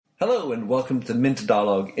Hello and welcome to the Minter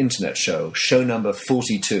Dialogue Internet Show, show number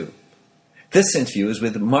 42. This interview is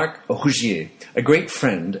with Marc Rougier, a great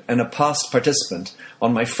friend and a past participant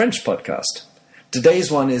on my French podcast.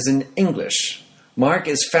 Today's one is in English. Marc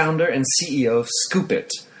is founder and CEO of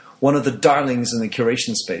Scoopit, one of the darlings in the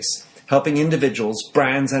curation space, helping individuals,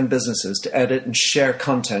 brands and businesses to edit and share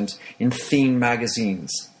content in theme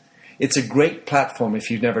magazines. It's a great platform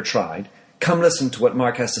if you've never tried. Come listen to what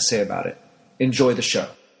Marc has to say about it. Enjoy the show.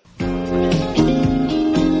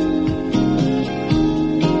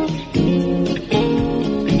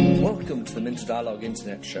 Welcome to the Minter Dialogue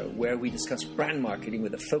Internet Show, where we discuss brand marketing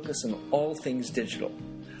with a focus on all things digital.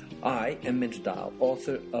 I am Minter Dial,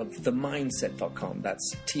 author of TheMyndset.com,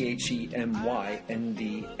 that's TheMyndset,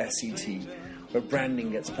 where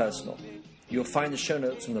branding gets personal. You'll find the show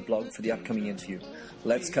notes on the blog for the upcoming interview.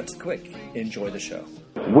 Let's cut to the quick. Enjoy the show.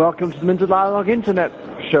 Welcome to the Minter Dialogue Internet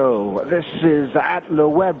Show. This is at Le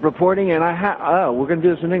Web reporting, and we're going to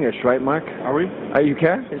do this in English, right, Marc? Are we? Are you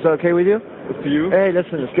care? Is that okay with you? Up to you. Hey,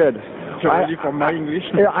 listen, it's good. Ready for my English?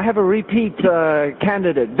 I have a repeat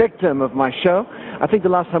candidate, victim of my show. I think the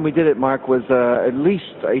last time we did it, Marc, was at least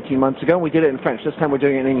 18 months ago. We did it in French. This time we're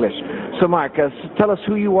doing it in English. So, Marc, tell us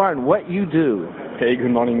who you are and what you do. Hey,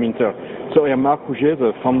 good morning, Minter. So I am Marc Rougier,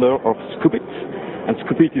 the founder of Scoopit. And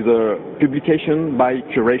Scoopit is a publication by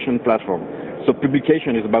curation platform. So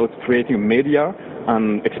publication is about creating media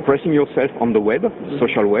and expressing yourself on the web,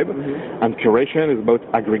 social web. And curation is about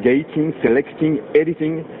aggregating, selecting,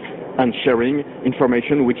 editing, and sharing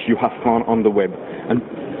information which you have found on the web.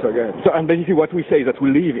 And basically what we say is that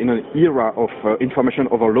we live in an era of information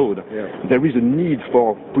overload. Yeah. There is a need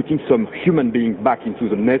for putting some human being back into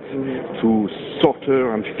the net to sort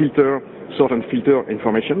and filter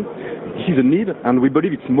information. This is a need, and we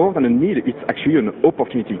believe it's more than a need, it's actually an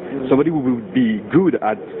opportunity. Somebody who will be good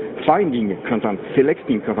at finding content,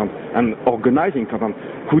 selecting content, and organizing content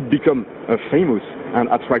could become famous and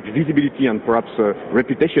attract visibility and perhaps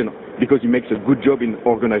reputation because he makes a good job in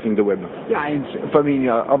organizing the web. Yeah,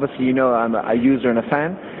 obviously, you know, I'm a user and a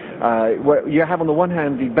fan. You have on the one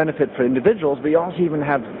hand the benefit for individuals, but you also even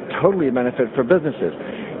have totally a benefit for businesses.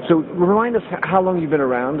 So remind us how long you've been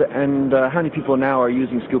around and how many people now are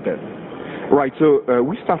using Scoopit. Right, so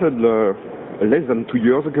we started less than 2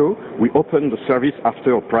 years ago. We opened the service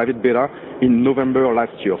after a private beta in November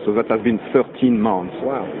last year, so that has been 13 months.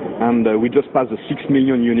 Wow. And we just passed the 6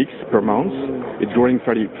 million uniques per month. It's growing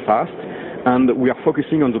fairly fast. And we are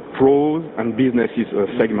focusing on the pros and businesses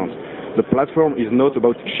segments. The platform is not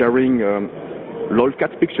about sharing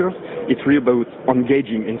lolcat pictures. It's really about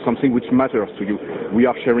engaging in something which matters to you. We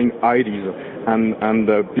are sharing ideas, and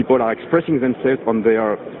people are expressing themselves on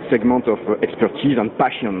their segment of expertise and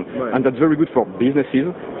passion. Right. And that's very good for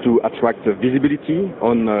businesses to attract visibility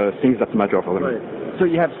on things that matter for them. Right. So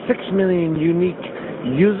you have 6 million unique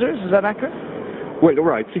users, is that accurate? Well,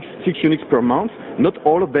 right, six uniques per month. Not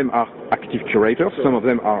all of them are active curators. Some of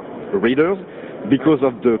them are readers. Because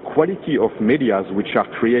of the quality of medias which are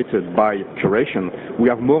created by curation, we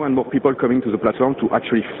have more and more people coming to the platform to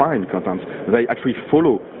actually find content. They actually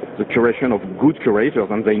follow the curation of good curators,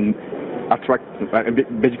 and they attract,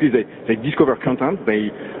 basically they discover content. They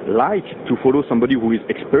like to follow somebody who is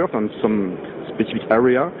expert on some specific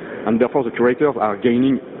area, and therefore the curators are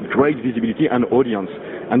gaining great visibility and audience.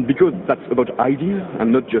 And because that's about ideas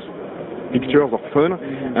and not just pictures or fun,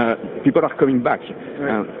 people are coming back.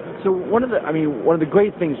 Right. So one of the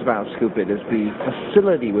great things about Scoopit is the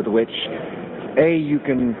facility with which you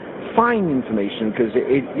can find information, because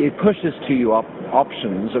it pushes to you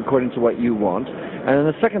options according to what you want, and then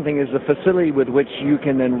the second thing is the facility with which you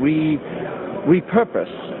can then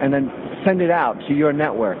repurpose and then send it out to your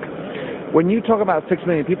network. When you talk about 6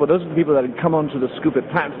 million people, those are the people that have come onto the Scoopit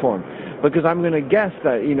platform, because I'm going to guess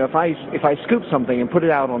that if I scoop something and put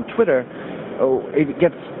it out on Twitter, it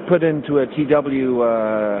gets put into a TW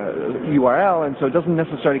URL, and so it doesn't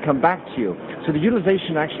necessarily come back to you. So the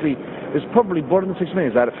utilization actually is probably more than 6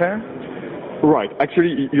 million. Is that fair? Right.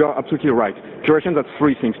 Actually, you are absolutely right. Curation, that's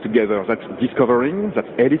three things together. That's discovering, that's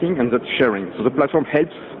editing, and that's sharing. So the platform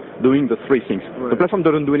helps doing the three things. Right. The platform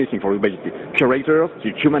doesn't do anything for you, basically. Curators,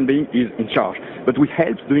 the human being is in charge. But we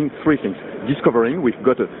help doing three things. Discovering, we've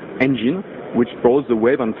got an engine which browse the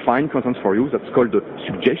web and find content for you. That's called the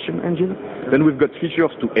suggestion engine. Then we've got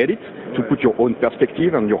features to edit, to put your own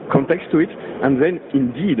perspective and your context to it. And then,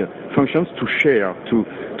 indeed, functions to share, to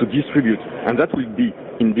distribute. And that will be,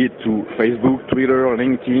 indeed, to Facebook, Twitter,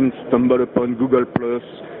 LinkedIn, StumbleUpon, Google+,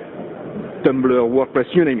 Tumblr,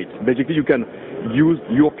 WordPress, you name it. Basically, you can use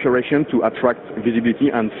your curation to attract visibility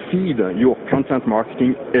and feed your content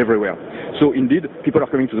marketing everywhere. So indeed, people are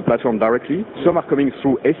coming to the platform directly. Some are coming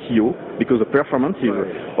through SEO because the performances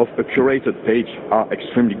of a curated page are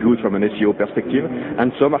extremely good from an SEO perspective,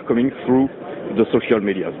 and some are coming through the social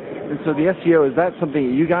medias. And so the SEO, is that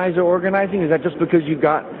something you guys are organizing? Is that just because you've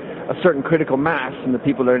got a certain critical mass and the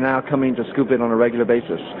people are now coming to Scoop It on a regular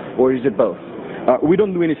basis, or is it both? We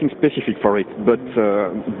don't do anything specific for it, but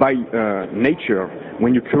by nature,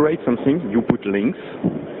 when you curate something, you put links.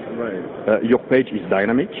 Right. Your page is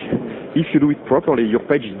dynamic. If you do it properly, your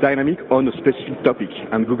page is dynamic on a specific topic,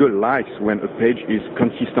 and Google likes when a page is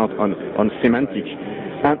consistent on semantic.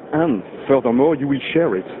 And furthermore, you will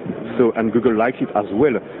share it. So, and Google likes it as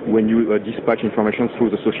well when you dispatch information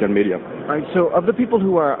through the social media. All right, so of the people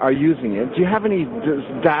who are using it, do you have any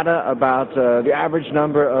data about the average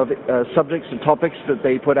number of subjects and topics that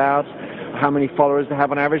they put out, how many followers they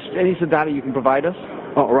have on average? Any data you can provide us?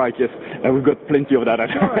 Oh, right, yes. We've got plenty of data.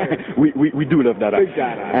 Right. we do love data. Big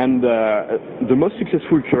data. And the most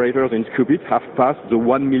successful curators in Scoop It have passed the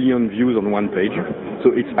 1 million views on one page.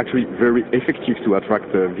 So it's actually very effective to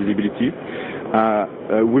attract visibility.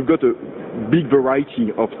 We've got a big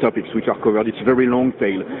variety of topics which are covered. It's very long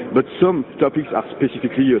tail, but some topics are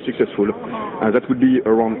specifically successful. That would be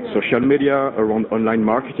around social media, around online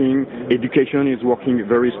marketing. Education is working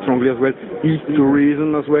very strongly as well.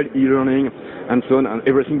 E-tourism as well, e-learning, and so on, and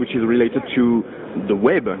everything which is related to the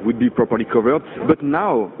web would be properly covered. But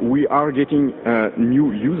now we are getting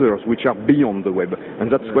new users which are beyond the web, and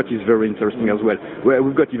that's what is very interesting as well. Where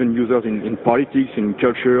we've got even users in politics, in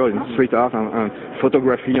culture, in street art, and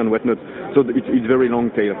photography and whatnot. So it's very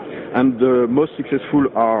long tail. And the most successful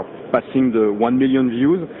are passing the 1 million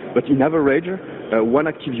views, but in average, one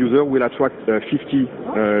active user will attract 50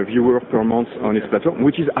 viewers per month on his platform,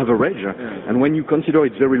 which is average. And when you consider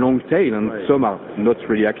it's very long tail, and some are not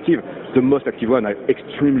really active, the most active one are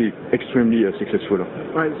extremely successful.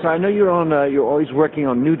 Right. So I know you're always working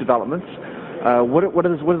on new developments. What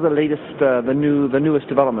are the latest, the newest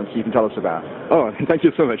developments you can tell us about? Oh, thank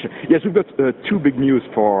you so much. Yes, we've got two big news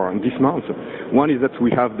for this month. One is that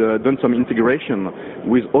we have done some integration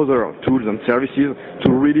with other tools and services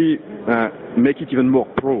to really make it even more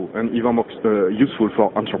pro and even more useful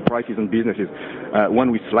for enterprises and businesses.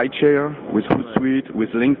 One with SlideShare, with Hootsuite, with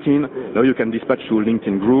LinkedIn. Now you can dispatch to a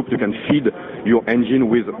LinkedIn group. You can feed your engine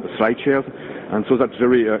with SlideShares. And so that's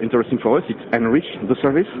very interesting for us. It's enriched the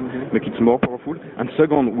service, make it more powerful. And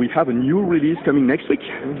second, we have a new release coming next week,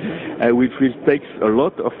 which will take a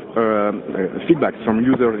lot of feedback from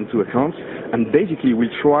users into account. And basically,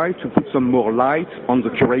 we'll try to put some more light on the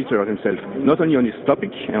curator himself, not only on his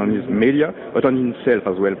topic and on his media, but on himself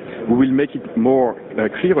as well. We will make it more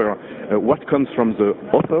clearer what comes from the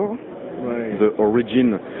author, the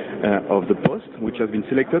origin of the post which has been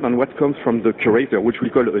selected, and what comes from the curator, which we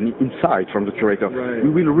call an insight from the curator. We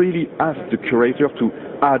will really ask the curator to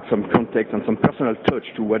add some context and some personal touch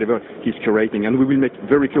to whatever he's curating, and we will make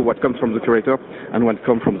very clear what comes from the curator and what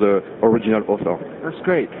comes from the original author. That's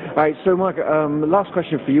great. All right, so Mark, last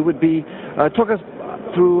question for you would be, talk us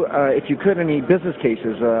through, if you could, any business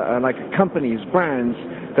cases, like companies, brands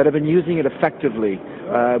that have been using it effectively.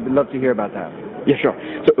 We'd love to hear about that. Yeah, sure.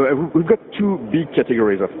 So we've got two big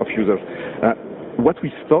categories of users. What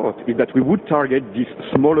we thought is that we would target these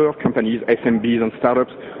smaller companies, SMBs and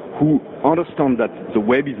startups, who understand that the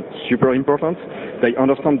web is super important. They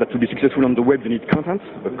understand that to be successful on the web, you need content,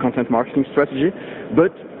 a content marketing strategy,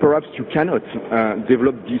 but perhaps you cannot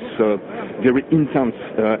develop this very intense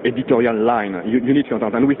editorial line. You need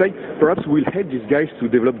content. And we say, perhaps we'll help these guys to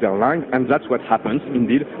develop their line, and that's what happens,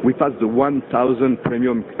 indeed. We pass the 1,000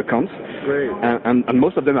 premium accounts, and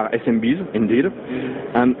most of them are SMBs, indeed.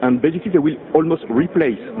 And basically, they will almost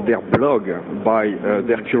replace their blog by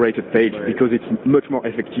their curated page, because it's much more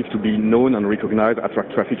effective to be known and recognized,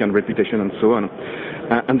 attract traffic and reputation and so on.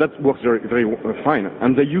 And that works very, very fine.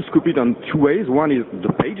 And they use Scoop It on two ways. One is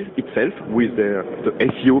the page itself with the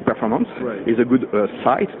SEO performance is a good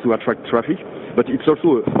site to attract traffic, but it's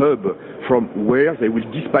also a hub from where they will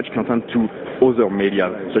dispatch content to other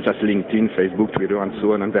media, such as LinkedIn, Facebook, Twitter, and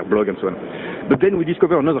so on, and their blog and so on. But then we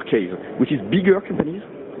discover another case, which is bigger companies,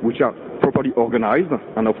 which are properly organized,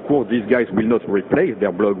 and of course these guys will not replace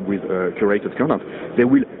their blog with curated content. They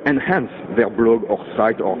will enhance their blog or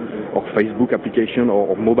site or Facebook application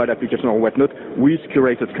or mobile application or whatnot with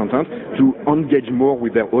curated content to engage more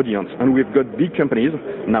with their audience. And we've got big companies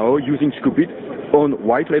now using Scoop It on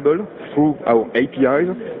white label through our APIs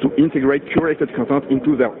to integrate curated content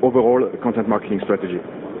into their overall content marketing strategy.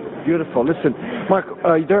 Beautiful. Listen, Mark,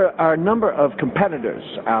 there are a number of competitors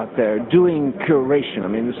out there doing curation. I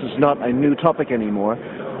mean, this is not a new topic anymore.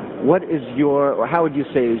 What is your, or how would you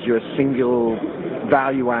say is your single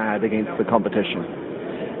value add against the competition?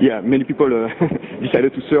 Yeah, many people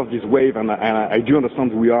decided to surf this wave, and I do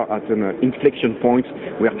understand we are at an inflection point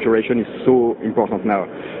where curation is so important now.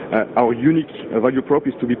 Our unique value prop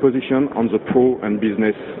is to be positioned on the pro and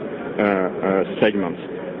business segments.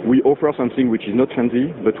 We offer something which is not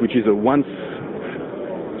trendy, but which is a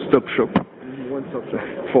one-stop shop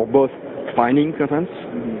for both finding content,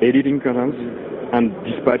 editing content, and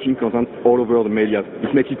dispatching content all over the media.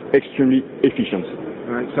 It makes it extremely efficient.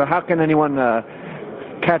 All right. So how can anyone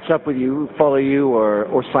catch up with you, follow you,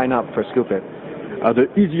 or sign up for Scoop.it? The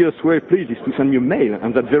easiest way, please, is to send me a mail,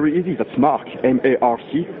 and that's very easy. That's Mark,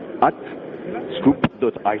 M-A-R-C,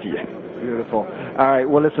 @scoop.it. Beautiful. All right.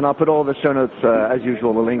 Well, listen, I'll put all the show notes, as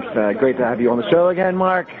usual, the links. Great to have you on the show again,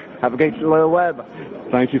 Mark. Have a great little web.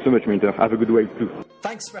 Thank you so much, Minter. Have a good week, too.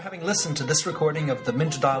 Thanks for having listened to this recording of the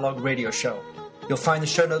Minter Dialogue radio show. You'll find the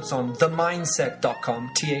show notes on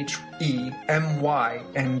themyndset.com,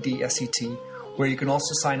 TheMyndset, where you can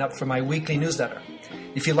also sign up for my weekly newsletter.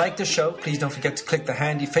 If you like the show, please don't forget to click the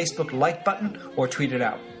handy Facebook like button or tweet it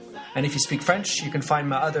out. And if you speak French, you can find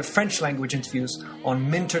my other French language interviews on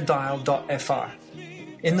minterdial.fr.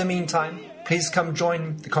 In the meantime, please come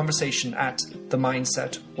join the conversation at The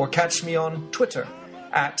Myndset or catch me on Twitter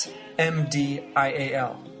at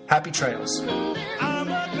MDIAL. Happy trails.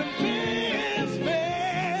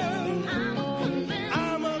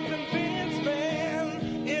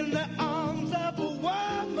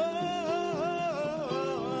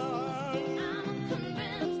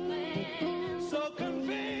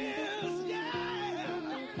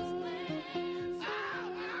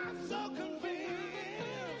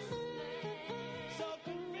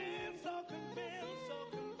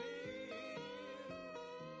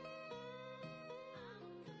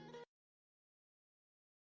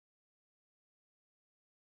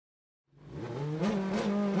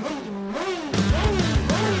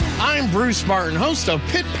 Bruce Martin, host of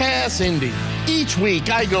Pit Pass Indy. Each week,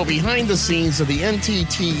 I go behind the scenes of the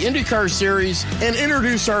NTT IndyCar Series and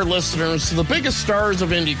introduce our listeners to the biggest stars of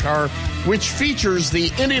IndyCar, which features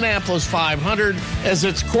the Indianapolis 500 as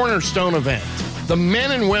its cornerstone event. The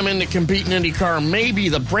men and women that compete in IndyCar may be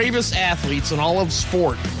the bravest athletes in all of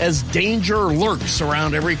sport, as danger lurks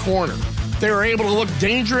around every corner. They are able to look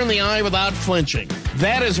danger in the eye without flinching.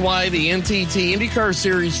 That is why the NTT IndyCar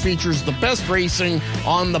Series features the best racing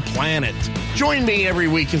on the planet. Join me every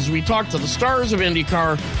week as we talk to the stars of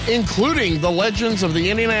IndyCar, including the legends of the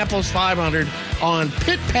Indianapolis 500 on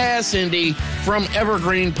Pit Pass Indy from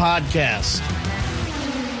Evergreen Podcast.